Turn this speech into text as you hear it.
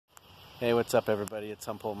Hey, what's up, everybody? It's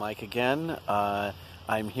Humble Mike again.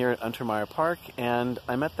 I'm here at Untermayer Park, and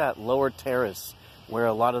I'm at that lower terrace where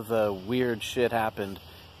a lot of the weird shit happened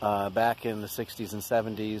back in the 60s and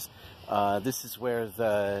 70s. This is where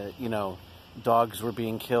the, dogs were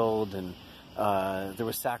being killed, and there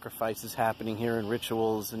were sacrifices happening here and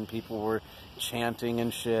rituals, and people were chanting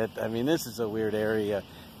and shit. I mean, this is a weird area.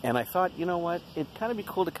 And I thought, you know what? It'd kind of be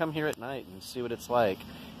cool to come here at night and see what it's like.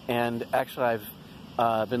 And actually,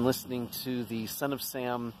 I've been listening to the Son of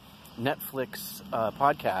Sam Netflix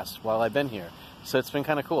podcast while I've been here. So it's been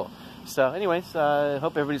kind of cool. So anyways, I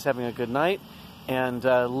hope everybody's having a good night. And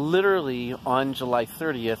literally on July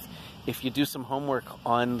 30th, if you do some homework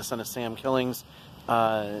on the Son of Sam killings,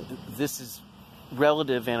 this is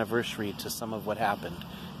relative anniversary to some of what happened.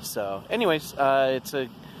 So anyways,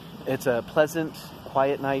 it's a pleasant,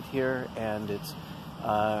 quiet night here, and it's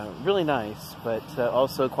really nice, but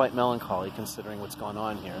also quite melancholy considering what's going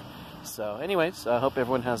on here. So anyways, I hope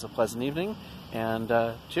everyone has a pleasant evening, and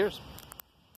cheers.